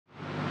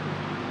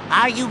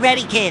Are you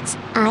ready, kids?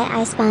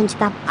 Aye,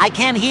 SpongeBob. I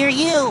can hear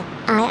you.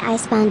 Aye,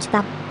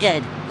 SpongeBob.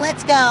 Good.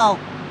 Let's go.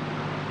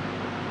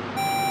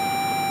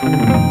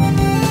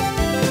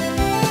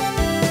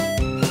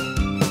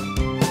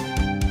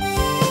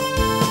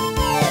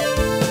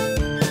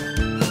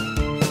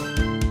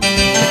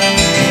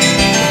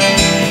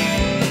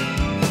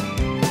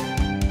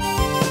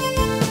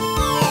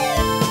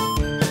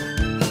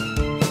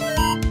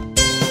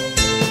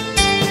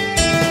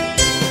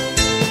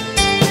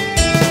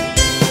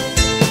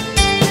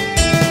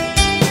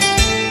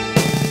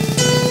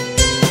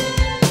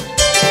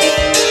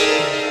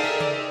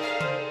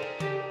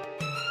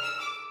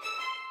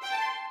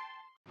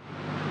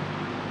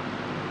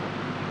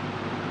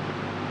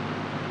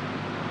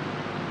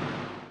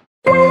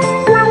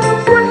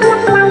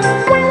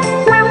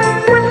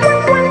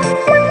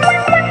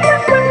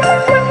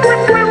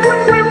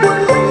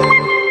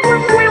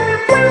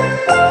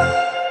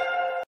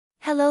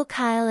 Hello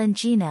Kyle and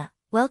Gina,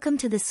 welcome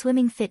to the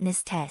swimming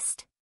fitness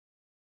test.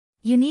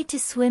 You need to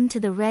swim to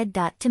the red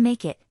dot to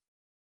make it.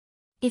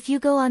 If you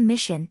go on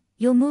mission,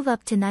 you'll move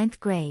up to 9th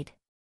grade.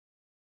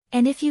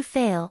 And if you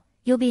fail,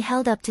 you'll be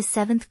held up to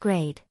 7th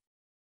grade.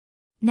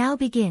 Now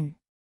begin.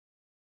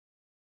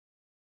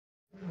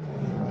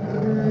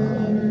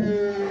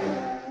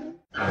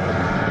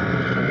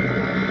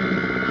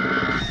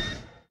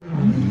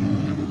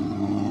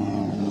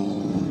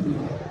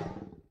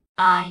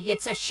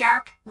 It's a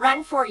shark.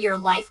 Run for your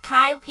life,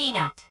 Kyle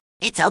Peanut.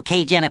 It's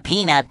okay, Jenna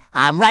Peanut.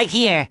 I'm right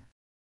here.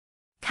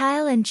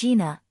 Kyle and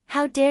Gina,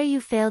 how dare you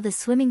fail the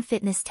swimming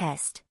fitness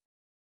test?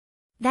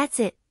 That's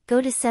it,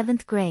 go to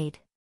 7th grade.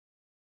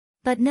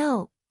 But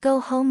no, go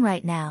home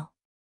right now.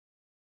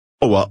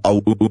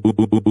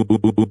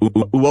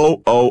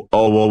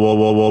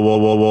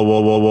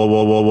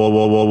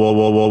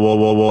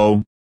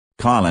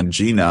 Kyle and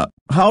Gina,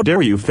 how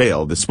dare you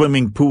fail the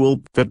swimming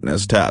pool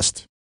fitness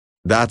test?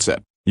 That's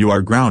it. You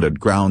are grounded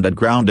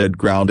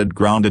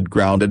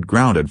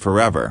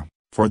forever,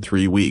 for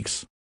 3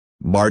 weeks.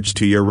 March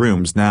to your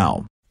rooms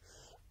now.